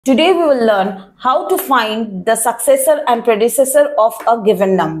Today we will learn how to find the successor and predecessor of a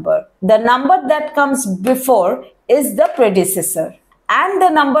given number. The number that comes before is the predecessor and the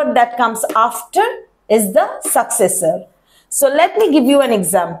number that comes after is the successor. So let me give you an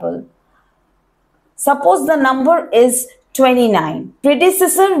example. Suppose the number is 29.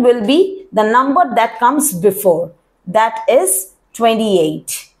 Predecessor will be the number that comes before, that is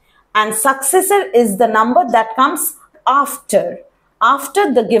 28. And successor is the number that comes after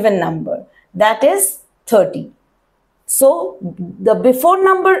the given number, that is 30. So the before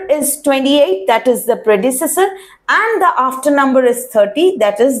number is 28, that is the predecessor, and the after number is 30,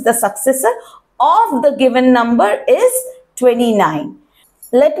 that is the successor of the given number is 29.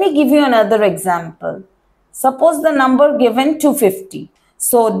 Let me give you another example. Suppose the number given 250.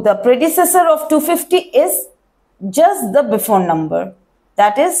 So the predecessor of 250 is just the before number,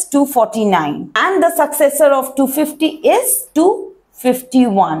 that is 249, and the successor of 250 is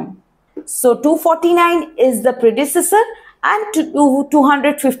 251. So 249 is the predecessor and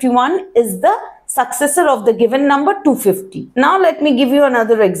 251 is the successor of the given number 250. Now let me give you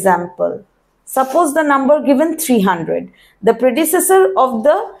another example. Suppose the number given 300. The predecessor of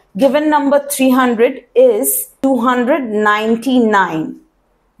the given number 300 is 299.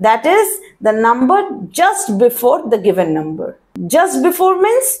 That is the number just before the given number. Just before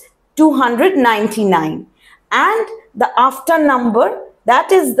means 299. And the after number,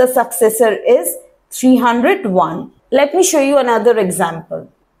 that is the successor, is 301. Let me show you another example.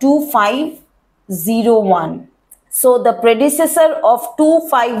 2501. So the predecessor of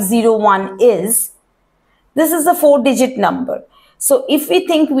 2501 is, this is a 4-digit number. So if we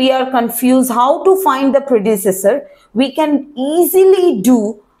think we are confused how to find the predecessor, we can easily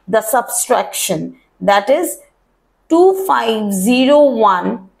do the subtraction. That is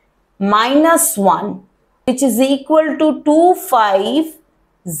 2501 minus 1, which is equal to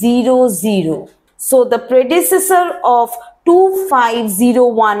 2500. So the predecessor of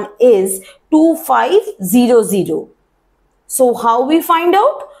 2501 is 2500. So how we find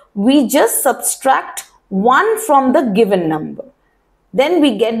out? We just subtract 1 from the given number. Then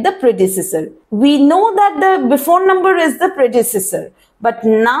we get the predecessor. We know that the before number is the predecessor. But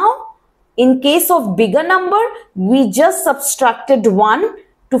now, in case of bigger number, we just subtracted 1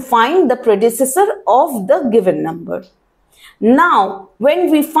 to find the predecessor of the given number. Now, when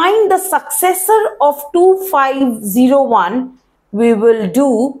we find the successor of 2501, we will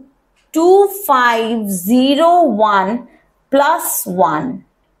do 2501 plus 1,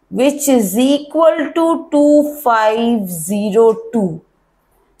 which is equal to 2502.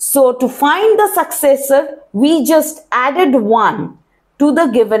 So, to find the successor, we just added 1 to the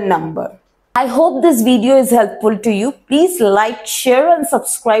given number. I hope this video is helpful to you. Please like, share and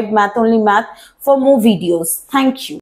subscribe Math Only Math for more videos. Thank you.